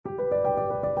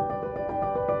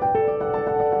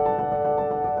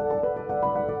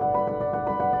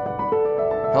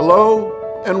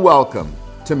Hello and welcome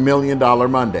to Million Dollar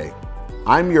Monday.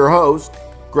 I'm your host,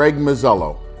 Greg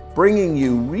Mazzillo, bringing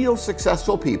you real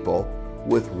successful people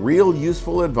with real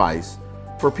useful advice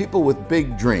for people with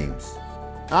big dreams.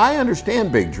 I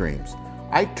understand big dreams.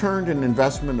 I turned an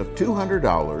investment of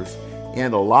 $200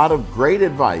 and a lot of great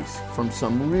advice from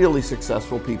some really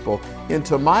successful people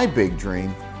into my big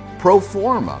dream,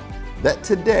 Proforma, that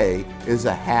today is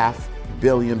a $500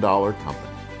 million company.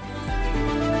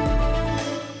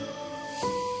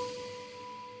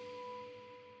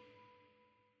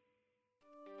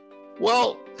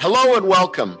 Well, hello and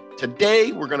welcome.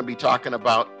 Today we're going to be talking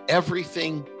about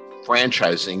everything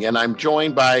franchising, and I'm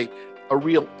joined by a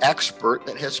real expert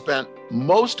that has spent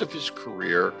most of his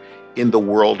career in the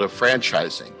world of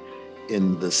franchising,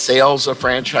 in the sales of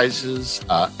franchises,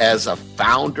 as a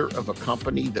founder of a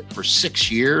company that for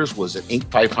 6 years was an Inc.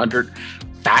 500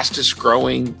 fastest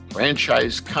growing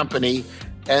franchise company,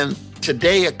 and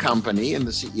today a company and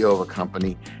the CEO of a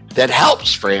company that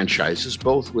helps franchises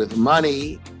both with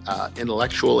money,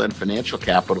 intellectual and financial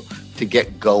capital to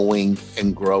get going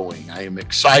and growing. I am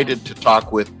excited to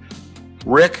talk with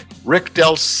Rick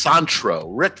Del Santro.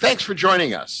 Rick, thanks for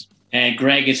joining us. Hey,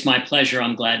 Greg, it's my pleasure.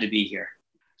 I'm glad to be here.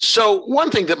 So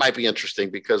one thing that might be interesting,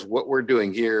 because what we're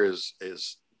doing here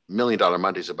is Million Dollar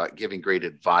Mondays about giving great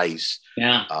advice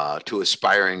to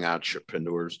aspiring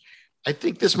entrepreneurs. I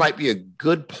think this might be a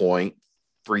good point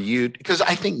for you, because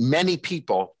I think many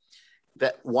people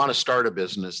that want to start a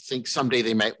business think someday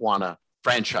they might want to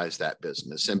franchise that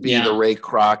business and be the Ray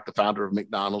Kroc, the founder of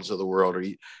McDonald's of the world, or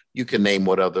you can name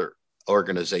what other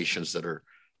organizations that are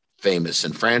famous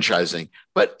in franchising.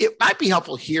 But it might be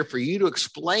helpful here for you to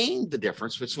explain the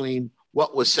difference between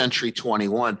what was Century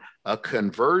 21, a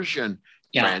conversion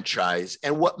franchise,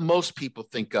 and what most people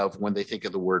think of when they think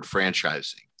of the word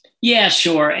franchising. Yeah,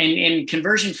 sure. And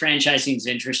conversion franchising is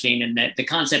interesting. And that the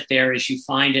concept there is you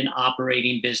find an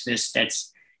operating business that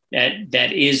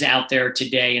is out there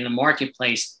today in the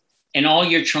marketplace. And all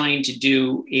you're trying to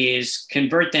do is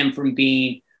convert them from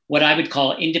being what I would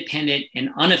call independent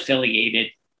and unaffiliated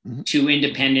to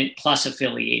independent plus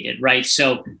affiliated, right?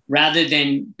 So rather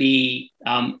than be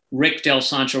Rick Del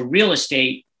Santro Real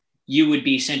Estate, you would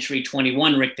be Century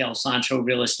 21 Rick Del Santro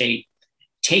Real Estate,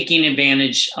 taking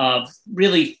advantage of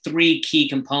really three key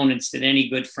components that any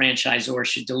good franchisor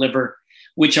should deliver,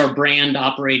 which are brand,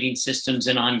 operating systems,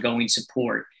 and ongoing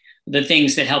support, the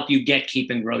things that help you get, keep,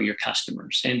 and grow your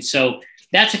customers. And so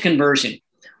that's a conversion.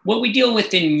 What we deal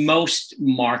with in most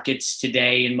markets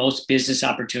today and most business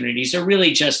opportunities are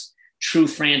really just true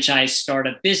franchise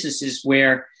startup businesses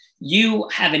where you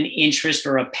have an interest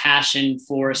or a passion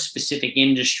for a specific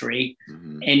industry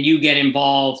and you get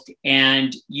involved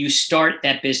and you start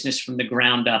that business from the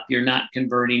ground up. You're not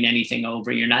converting anything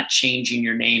over. You're not changing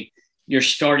your name. You're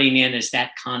starting in as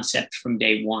that concept from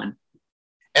day one.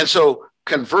 And so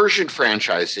conversion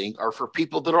franchising are for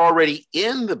people that are already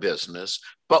in the business,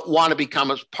 but want to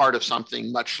become a part of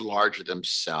something much larger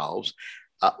themselves.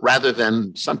 Rather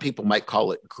than, some people might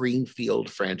call it greenfield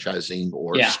franchising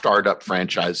or startup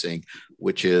franchising,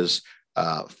 which is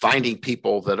finding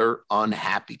people that are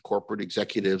unhappy corporate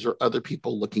executives or other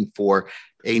people looking for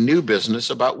a new business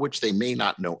about which they may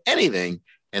not know anything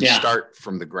and start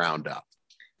from the ground up.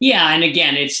 Yeah. And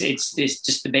again, it's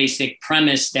just the basic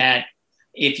premise that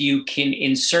if you can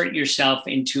insert yourself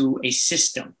into a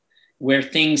system where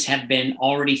things have been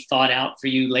already thought out for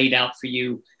you, laid out for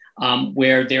you,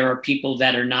 where there are people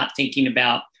that are not thinking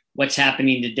about what's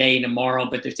happening today, tomorrow,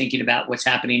 but they're thinking about what's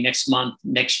happening next month,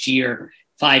 next year,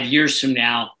 5 years from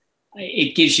now,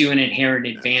 it gives you an inherent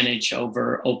advantage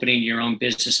over opening your own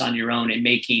business on your own and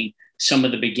making some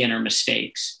of the beginner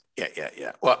mistakes.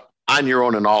 Yeah. Well, on your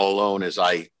own and all alone, as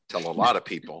I tell a lot of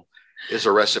people, is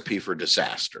a recipe for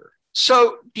disaster.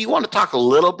 So do you want to talk a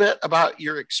little bit about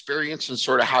your experience and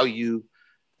sort of how you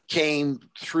came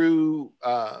through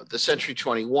the Century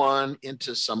 21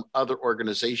 into some other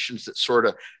organizations that sort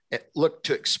of look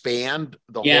to expand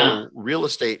the whole real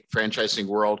estate franchising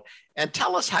world, and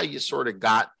tell us how you sort of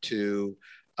got to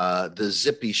the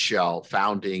Zippy Shell,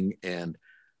 founding and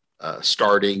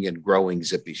starting and growing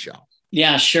Zippy Shell.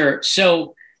 Yeah, sure.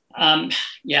 So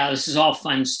this is all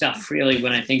fun stuff, really,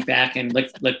 when I think back and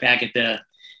look back at the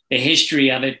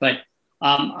history of it. But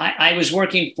I was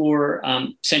working for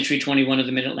Century 21 of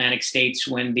the Mid-Atlantic states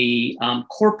when the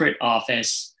corporate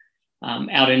office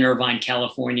out in Irvine,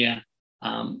 California,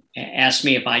 asked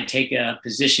me if I'd take a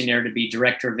position there to be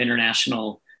director of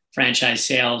international franchise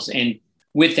sales. And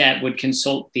with that would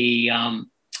consult the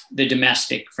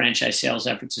domestic franchise sales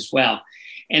efforts as well.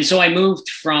 And so I moved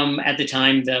from, at the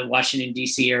time, the Washington,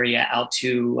 D.C. area out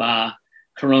to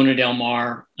Corona del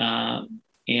Mar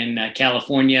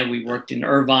California. We worked in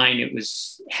Irvine. It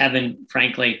was heaven,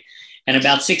 frankly. And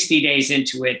about 60 days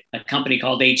into it, a company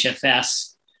called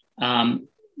HFS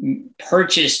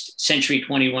purchased Century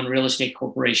 21 Real Estate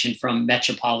Corporation from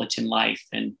Metropolitan Life.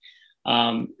 And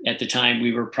at the time,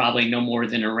 we were probably no more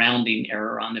than a rounding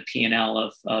error on the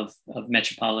P&L of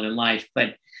Metropolitan Life.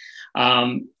 But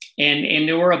and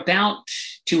there were about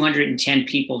 210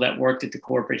 people that worked at the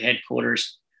corporate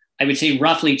headquarters. I would say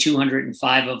roughly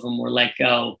 205 of them were let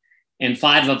go, and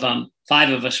five of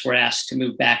us were asked to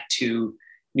move back to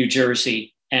New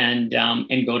Jersey and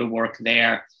go to work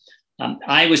there.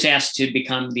 I was asked to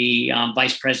become the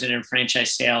vice president of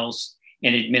franchise sales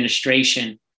and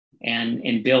administration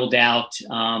and build out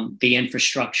the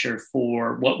infrastructure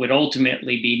for what would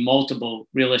ultimately be multiple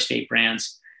real estate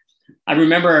brands. I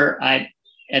remember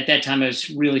at that time I was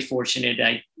really fortunate.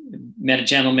 I met a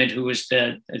gentleman who was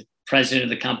the president of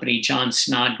the company, John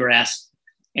Snodgrass,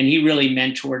 and he really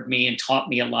mentored me and taught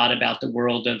me a lot about the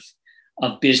world of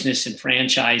business and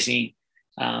franchising.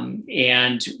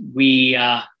 And we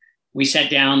sat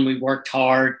down, we worked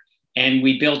hard, and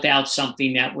we built out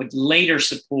something that would later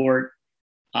support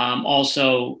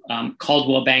also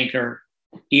Coldwell Banker,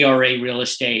 ERA Real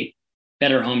Estate,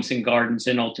 Better Homes and Gardens,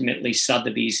 and ultimately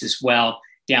Sotheby's as well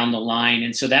down the line.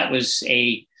 And so that was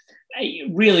a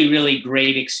really, really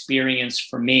great experience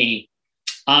for me.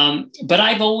 But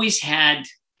I've always had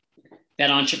that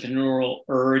entrepreneurial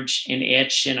urge and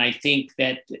itch. And I think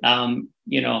that,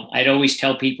 I'd always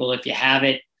tell people, if you have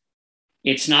it,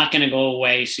 it's not going to go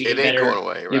away. So you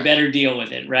better deal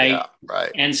with it. Right. Yeah,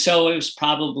 right. And so it was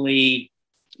probably,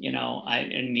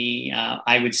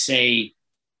 I would say,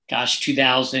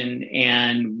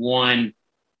 2001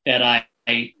 that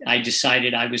I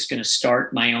decided I was going to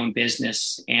start my own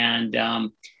business, and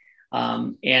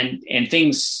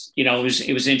things,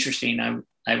 it was interesting.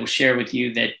 I will share with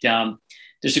you that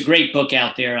there's a great book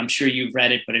out there. I'm sure you've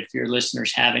read it, but if your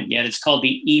listeners haven't yet, it's called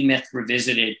The E-Myth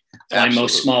Revisited: Why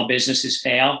Most Small Businesses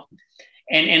Fail.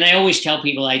 And I always tell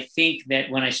people, I think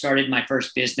that when I started my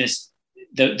first business,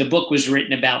 the book was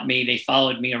written about me. They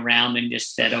followed me around and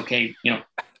just said, okay,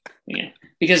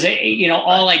 because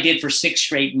all I did for 6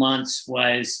 straight months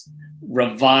was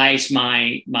revise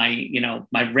my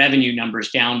revenue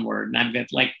numbers downward. And I'm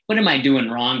like, what am I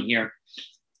doing wrong here?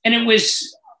 And it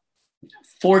was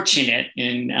fortunate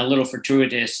and a little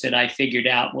fortuitous that I figured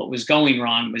out what was going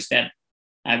wrong was that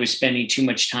I was spending too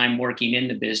much time working in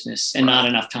the business and not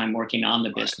enough time working on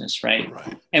the business. Right.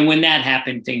 And when that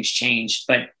happened, things changed.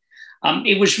 But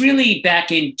it was really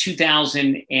back in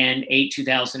 2008,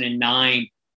 2009,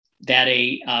 that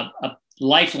a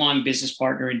lifelong business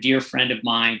partner and dear friend of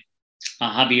mine,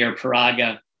 Javier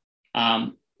Paraga,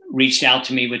 reached out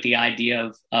to me with the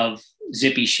idea of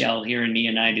Zippy Shell here in the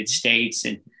United States.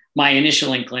 And my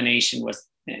initial inclination was,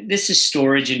 this is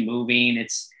storage and moving.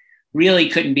 It's really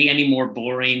couldn't be any more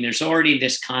boring. There's already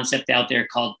this concept out there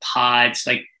called pods.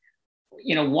 Like,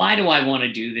 why do I want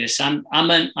to do this? I'm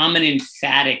an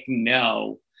emphatic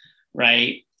no,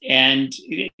 right? And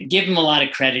give him a lot of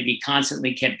credit. He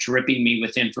constantly kept dripping me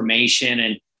with information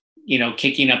and,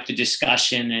 kicking up the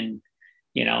discussion. And,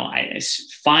 I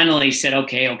finally said,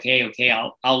 okay,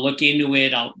 I'll look into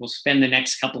it. We'll spend the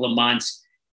next couple of months.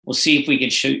 We'll see if we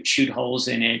can shoot holes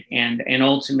in it. And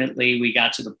ultimately we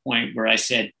got to the point where I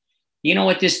said, you know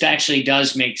what, this actually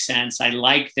does make sense. I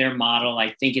like their model.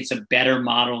 I think it's a better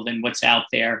model than what's out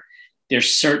there.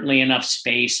 There's certainly enough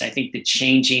space. I think the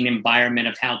changing environment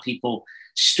of how people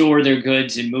store their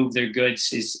goods and move their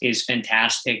goods is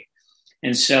fantastic.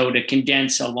 And so to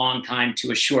condense a long time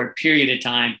to a short period of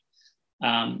time,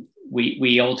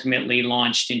 we ultimately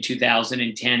launched in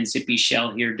 2010 Zippy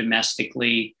Shell here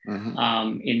domestically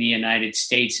in the United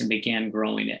States and began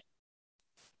growing it.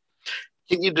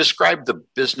 Can you describe the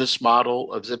business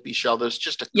model of Zippy Shell? There's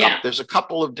just there's a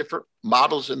couple of different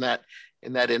models in that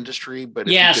industry, but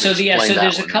so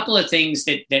there's a couple of things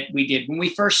that we did. When we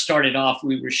first started off,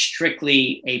 we were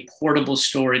strictly a portable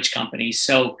storage company.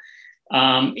 So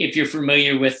if you're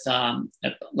familiar with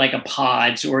like a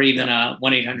Pods or even a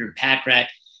 1-800-PACK-RAT,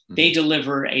 they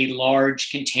deliver a large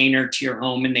container to your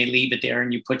home and they leave it there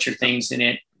and you put your things in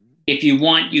it. If you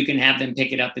want, you can have them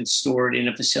pick it up and store it in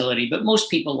a facility. But most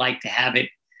people like to have it,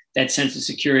 that sense of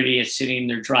security, is sitting in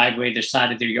their driveway, their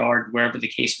side of their yard, wherever the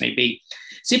case may be.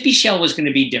 Zippy Shell was going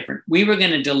to be different. We were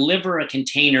going to deliver a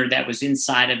container that was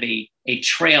inside of a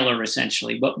trailer,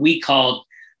 essentially, what we called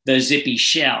the Zippy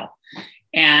Shell.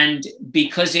 And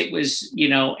because it was,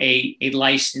 a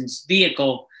licensed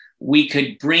vehicle, we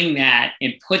could bring that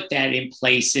and put that in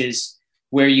places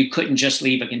where you couldn't just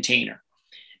leave a container.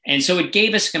 And so it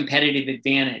gave us competitive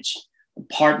advantage.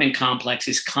 Apartment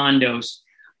complexes, condos,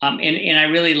 And I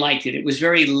really liked it. It was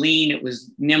very lean. It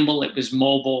was nimble. It was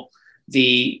mobile.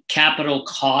 The capital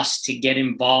costs to get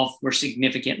involved were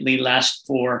significantly less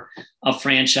for a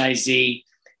franchisee.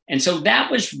 And so that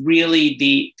was really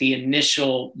the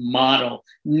initial model,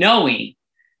 knowing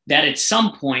that at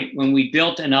some point when we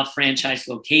built enough franchise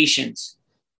locations,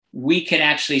 we could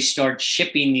actually start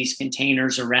shipping these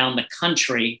containers around the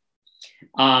country,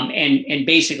 and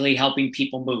basically helping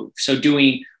people move. So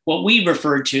doing what we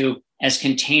refer to as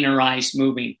containerized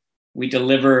moving. We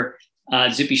deliver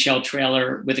a Zippy Shell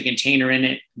trailer with a container in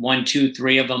it, 1, 2,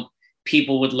 3 of them.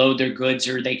 People would load their goods,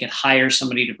 or they could hire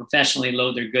somebody to professionally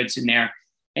load their goods in there.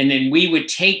 And then we would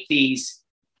take these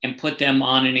and put them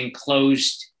on an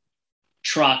enclosed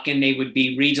truck, and they would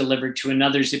be redelivered to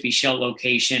another Zippy Shell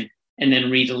location and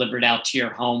then redelivered out to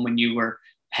your home when you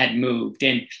had moved.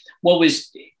 And what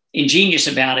was ingenious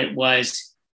about it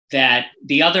was that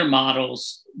the other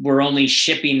models were only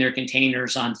shipping their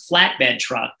containers on flatbed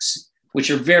trucks, which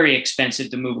are very expensive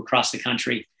to move across the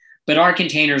country. But our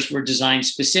containers were designed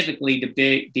specifically to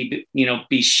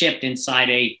be shipped inside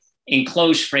a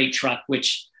enclosed freight truck,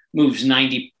 which moves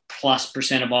 90+%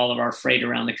 of all of our freight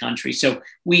around the country. So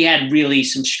we had really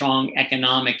some strong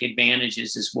economic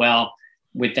advantages as well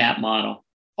with that model.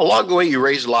 Along the way, you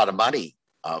raised a lot of money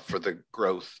for the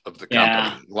growth of the company.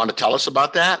 Yeah. You want to tell us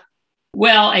about that?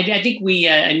 Well, I think we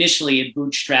initially had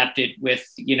bootstrapped it with,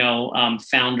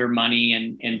 founder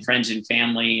money and friends and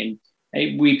family.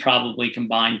 And we probably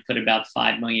combined put about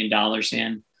 $5 million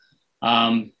in.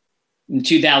 In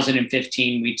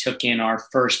 2015, we took in our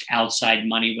first outside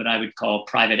money, what I would call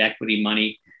private equity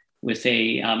money, with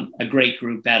a great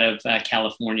group out of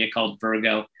California called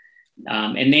Virgo.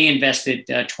 And they invested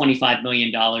 $25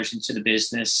 million into the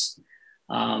business,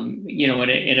 at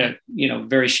a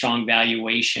very strong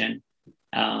valuation.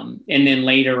 And then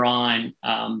later on,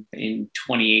 in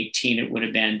 2018, it would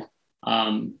have been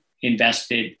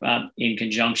invested in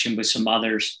conjunction with some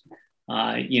others,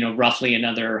 roughly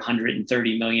another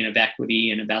 130 million of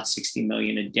equity and about 60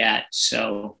 million of debt.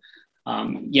 So,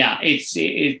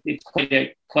 it's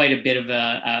quite a bit of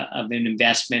an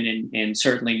investment, and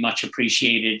certainly much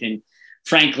appreciated. And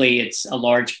frankly, it's a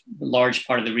large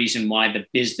part of the reason why the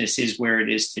business is where it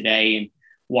is today and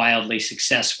wildly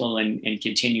successful and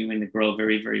continuing to grow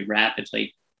very, very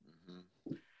rapidly.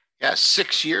 Mm-hmm. Yeah,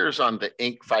 6 years on the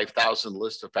Inc. 5000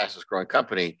 list of fastest growing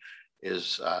company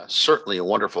is certainly a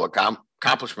wonderful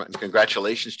accomplishment, and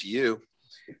congratulations to you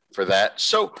for that.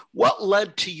 So what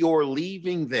led to your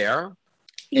leaving there?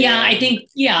 I think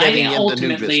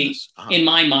ultimately, in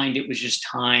my mind, it was just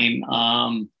time.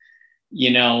 I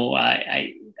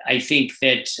think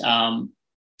that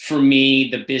for me,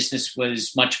 the business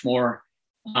was much more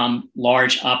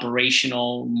large,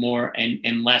 operational, more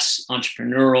and less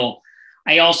entrepreneurial.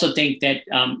 I also think that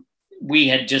we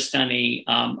had just done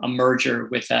a merger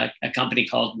with a company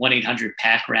called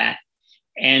 1-800-PACK-RAT.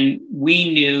 And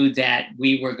we knew that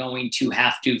we were going to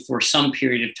have to, for some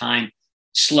period of time,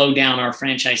 slow down our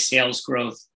franchise sales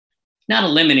growth, not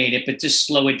eliminate it, but just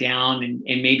slow it down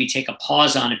and maybe take a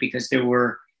pause on it, because there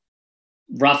were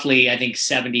roughly, I think,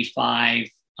 75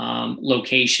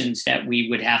 locations that we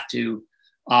would have to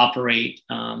operate.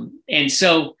 And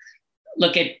so,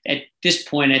 look, at this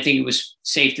point, I think it was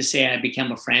safe to say I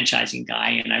became a franchising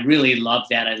guy, and I really loved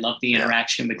that. I loved the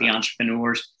interaction with the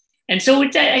entrepreneurs. And so I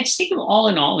just think all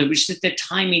in all, it was just the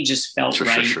timing just felt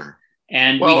right. Sure.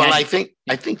 And I think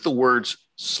the words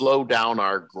 "slow down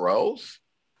our growth"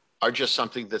 are just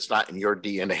something that's not in your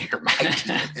DNA or my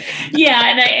DNA. Yeah,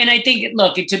 and I think,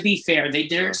 look, to be fair, they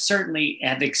certainly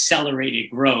have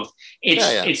accelerated growth.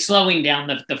 It's slowing down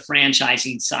the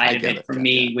franchising side of it for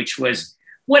me, which was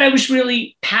what I was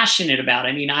really passionate about.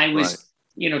 I mean, I was,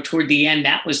 toward the end,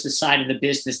 that was the side of the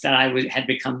business that I had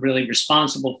become really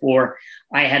responsible for.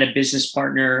 I had a business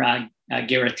partner,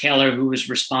 Gareth Taylor, who was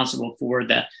responsible for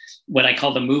what I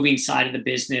call the moving side of the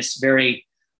business, very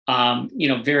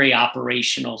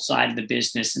operational side of the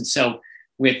business. And so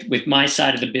with my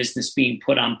side of the business being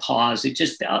put on pause, it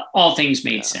just, all things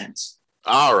made sense.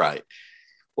 All right.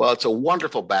 Well, it's a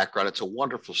wonderful background. It's a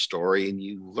wonderful story. And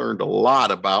you learned a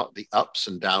lot about the ups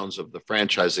and downs of the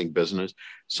franchising business.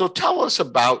 So tell us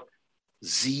about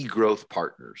Z Growth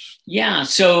Partners. Yeah.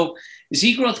 So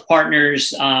Z Growth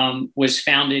Partners was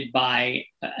founded by,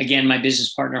 again, my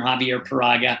business partner, Javier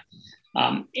Paraga.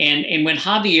 And when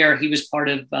Javier, he was part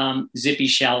of Zippy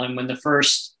Shell. And when the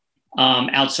first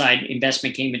outside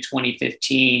investment came in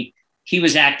 2015, he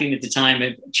was acting at the time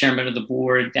as chairman of the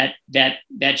board.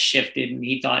 That shifted, and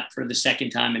he thought for the second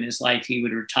time in his life he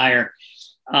would retire.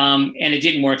 And it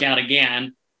didn't work out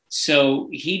again. So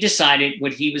he decided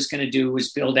what he was going to do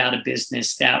was build out a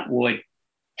business that would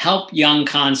help young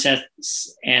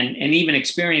concepts and even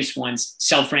experienced ones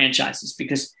sell franchises,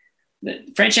 because the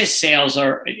franchise sales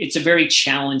it's a very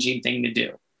challenging thing to do.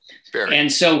 Very.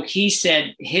 And so he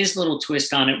said his little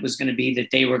twist on it was going to be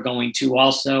that they were going to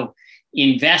also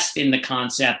invest in the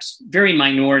concepts, very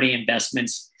minority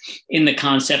investments in the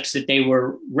concepts that they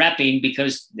were repping,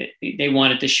 because they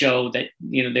wanted to show that,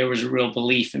 there was a real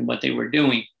belief in what they were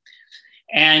doing.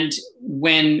 And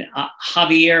when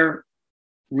Javier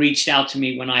reached out to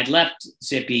me when I left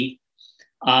Zippy,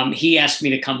 he asked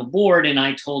me to come aboard, and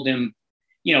I told him,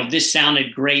 this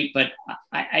sounded great, but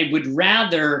I would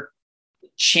rather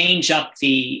change up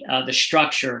the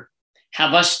structure,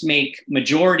 have us make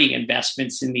majority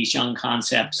investments in these young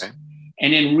concepts, okay,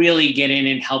 and then really get in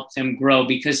and help them grow,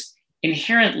 because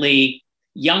inherently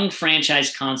young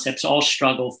franchise concepts all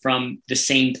struggle from the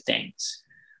same things.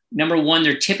 Number one,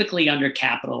 they're typically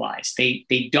undercapitalized.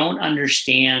 They don't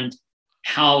understand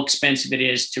how expensive it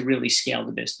is to really scale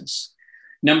the business.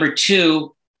 Number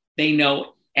two, they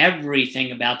know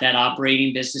everything about that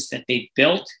operating business that they've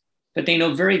built, but they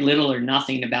know very little or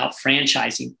nothing about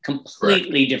franchising,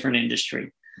 completely different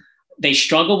industry. They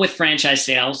struggle with franchise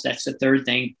sales. That's the third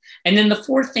thing. And then the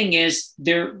fourth thing is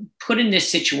they're put in this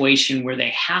situation where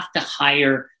they have to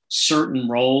hire certain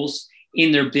roles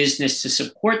in their business to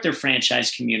support their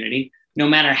franchise community, no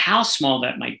matter how small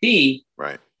that might be.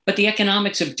 Right. But the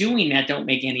economics of doing that don't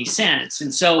make any sense.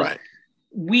 And so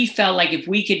we felt like if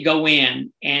we could go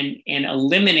in and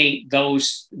eliminate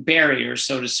those barriers,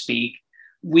 so to speak,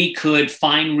 we could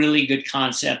find really good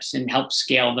concepts and help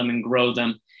scale them and grow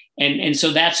them. And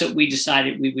so that's what we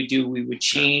decided we would do. We would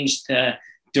change the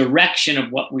direction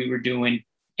of what we were doing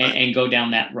and go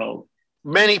down that road.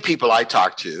 Many people I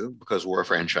talk to, because we're a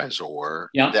franchisor,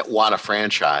 that want a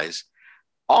franchise,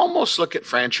 almost look at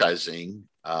franchising,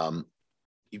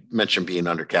 you mentioned being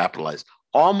undercapitalized,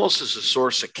 almost as a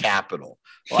source of capital.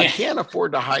 Well, I can't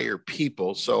afford to hire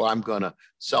people, so I'm going to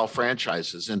sell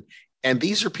franchises. And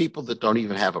these are people that don't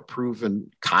even have a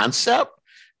proven concept.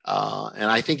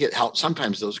 And I think it helps.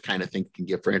 Sometimes those kind of things can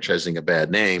give franchising a bad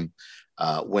name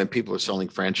when people are selling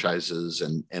franchises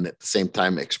and at the same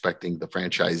time expecting the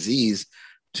franchisees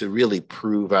to really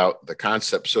prove out the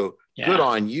concept. So good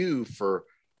on you for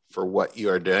what you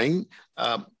are doing.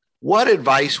 What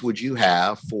advice would you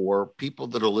have for people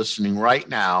that are listening right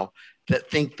now that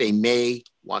think they may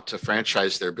want to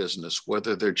franchise their business,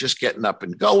 whether they're just getting up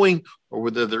and going or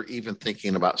whether they're even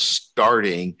thinking about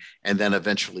starting and then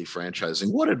eventually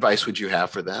franchising? What advice would you have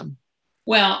for them?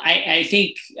 Well, I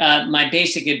think my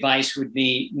basic advice would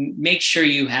be make sure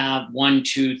you have 1,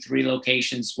 2, 3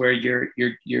 locations where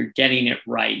you're getting it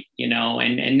right,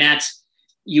 and that's,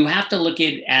 you have to look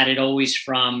at it always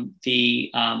from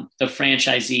the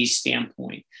franchisee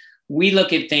standpoint. We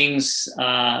look at things,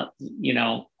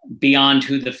 beyond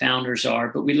who the founders are,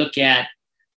 but we look at,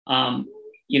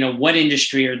 what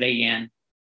industry are they in?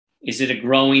 Is it a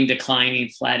growing, declining,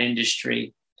 flat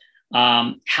industry?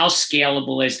 How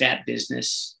scalable is that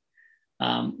business?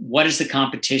 What does the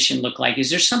competition look like? Is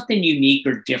there something unique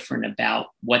or different about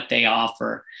what they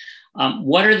offer?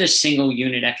 What are the single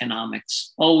unit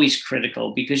economics? Always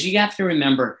critical, because you have to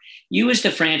remember, you as the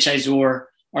franchisor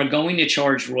are going to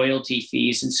charge royalty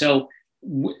fees. And so,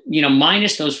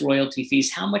 minus those royalty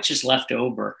fees, how much is left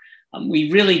over? We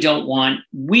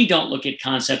don't look at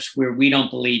concepts where we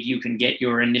don't believe you can get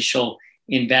your initial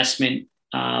investment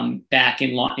back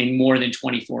in more than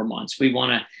 24 months. We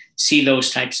want to see those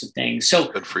types of things.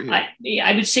 So good for you.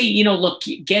 I would say, look,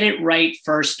 get it right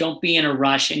first. Don't be in a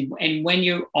rush. And when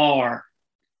you are,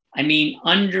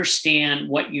 understand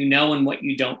what you know and what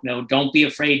you don't know. Don't be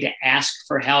afraid to ask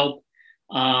for help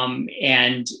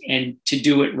and to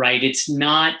do it right. It's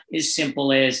not as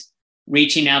simple as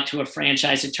reaching out to a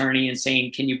franchise attorney and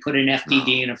saying, can you put an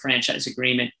FDD in a franchise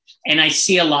agreement? And I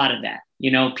see a lot of that,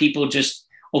 people just,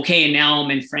 okay, and now I'm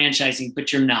in franchising,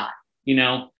 but you're not,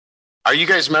 Are you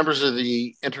guys members of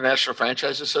the International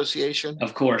Franchise Association?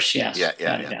 Of course, yes.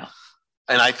 Yeah.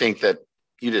 And I think that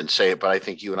you didn't say it, but I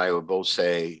think you and I would both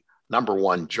say, number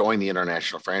one, join the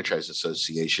International Franchise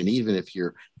Association, even if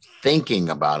you're thinking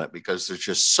about it, because there's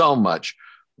just so much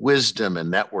wisdom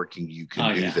and networking you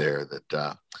can do there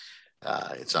that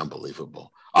it's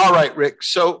unbelievable. All right, Rick.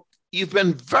 So you've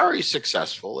been very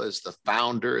successful as the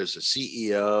founder, as a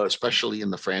CEO, especially in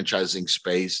the franchising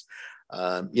space.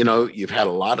 You've had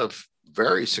a lot of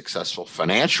very successful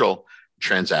financial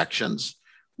transactions.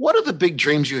 What are the big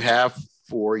dreams you have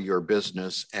for your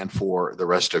business and for the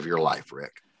rest of your life,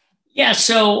 Rick? Yeah.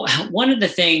 So one of the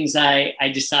things I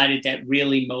decided that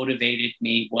really motivated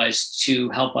me was to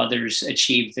help others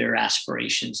achieve their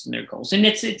aspirations and their goals. And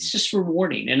it's just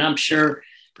rewarding. And I'm sure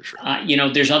For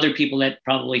sure. There's other people that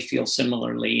probably feel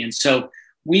similarly. And so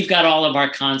we've got all of our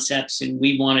concepts, and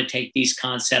we want to take these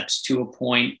concepts to a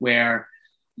point where,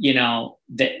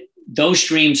 those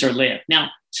dreams are lived.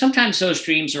 Now, sometimes those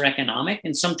dreams are economic,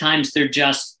 and sometimes they're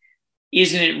just,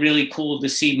 isn't it really cool to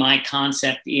see my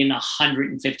concept in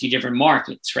 150 different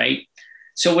markets, right?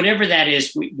 So whatever that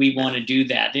is, we want to do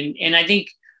that. And I think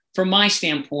from my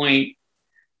standpoint,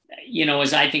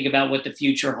 as I think about what the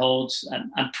future holds,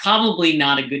 I'm probably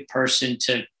not a good person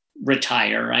to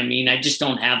retire. I mean, I just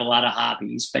don't have a lot of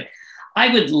hobbies, but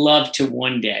I would love to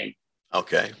one day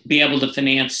be able to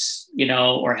finance,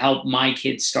 or help my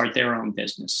kids start their own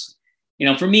business.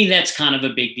 For me, that's kind of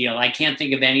a big deal. I can't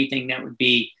think of anything that would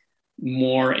be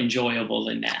more enjoyable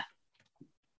than that.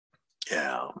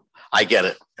 Yeah, I get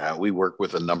it. We work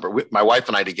with a number. My wife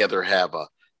and I together have a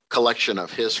collection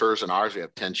of his, hers, and ours. We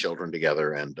have 10 children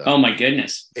together. And oh my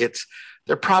goodness.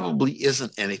 There probably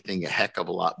isn't anything a heck of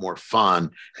a lot more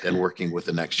fun than working with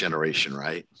the next generation,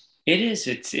 right? It is.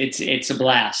 It's a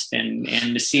blast. And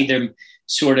to see them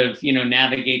sort of,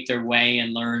 navigate their way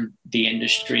and learn the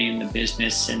industry and the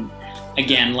business. And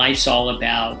again, life's all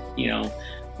about,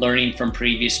 learning from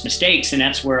previous mistakes. And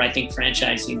that's where I think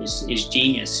franchising is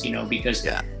genius, because,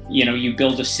 you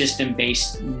build a system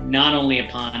based not only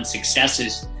upon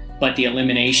successes, but the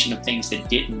elimination of things that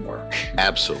didn't work.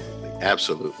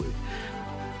 Absolutely.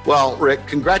 Well, Rick,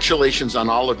 congratulations on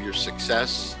all of your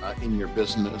success in your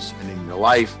business and in your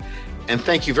life. And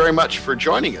thank you very much for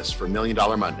joining us for $1 Million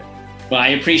Monday. Well, I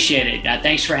appreciate it.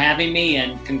 Thanks for having me,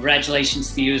 and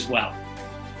congratulations to you as well.